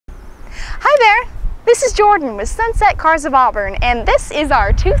Hi there, this is Jordan with Sunset Cars of Auburn, and this is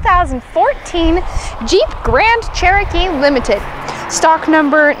our 2014 Jeep Grand Cherokee Limited, stock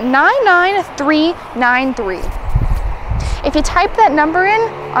number 99393. If you type that number in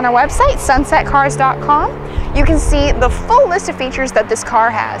on our website, sunsetcars.com, you can see the full list of features that this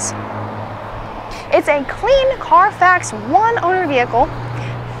car has. It's a clean Carfax one-owner vehicle.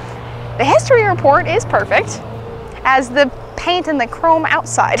 The history report is perfect, as the paint and the chrome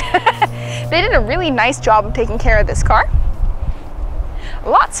outside. They did a really nice job of taking care of this car.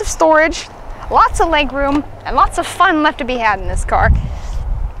 Lots of storage, lots of legroom, and lots of fun left to be had in this car.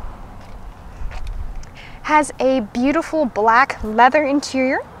 Has a beautiful black leather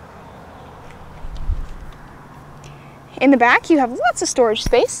interior. In the back you have lots of storage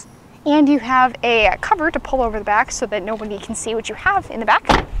space, and you have a cover to pull over the back so that nobody can see what you have in the back.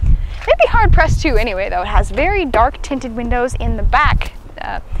 It'd be hard pressed too anyway though. It has very dark tinted windows in the back,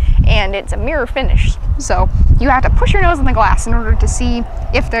 and it's a mirror finish, so you have to push your nose in the glass in order to see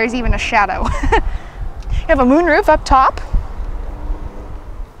if there's even a shadow. You have a moonroof up top.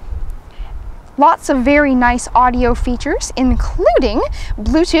 Lots of very nice audio features, including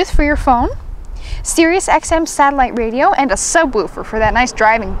Bluetooth for your phone, Sirius XM satellite radio, and a subwoofer for that nice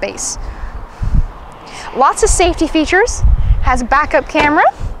driving bass. Lots of safety features. Has a backup camera,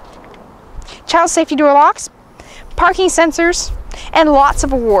 child safety door locks, parking sensors, and lots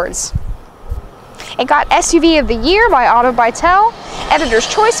of awards. It got SUV of the Year by Auto Bytel, Editor's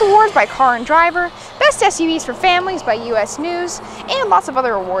Choice Awards by Car and Driver, Best SUVs for Families by US News, and lots of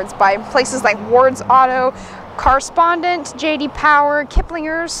other awards by places like Ward's Auto, Correspondent, JD Power,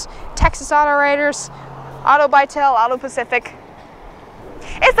 Kiplinger's, Texas Auto Writers, Auto Bytel, Auto Pacific.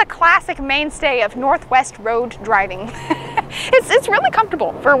 It's a classic mainstay of Northwest road driving. It's really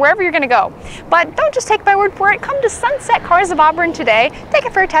comfortable for wherever you're going to go. But don't just take my word for it. Come to Sunset Cars of Auburn today, take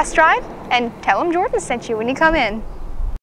it for a test drive, and tell them Jordan sent you when you come in.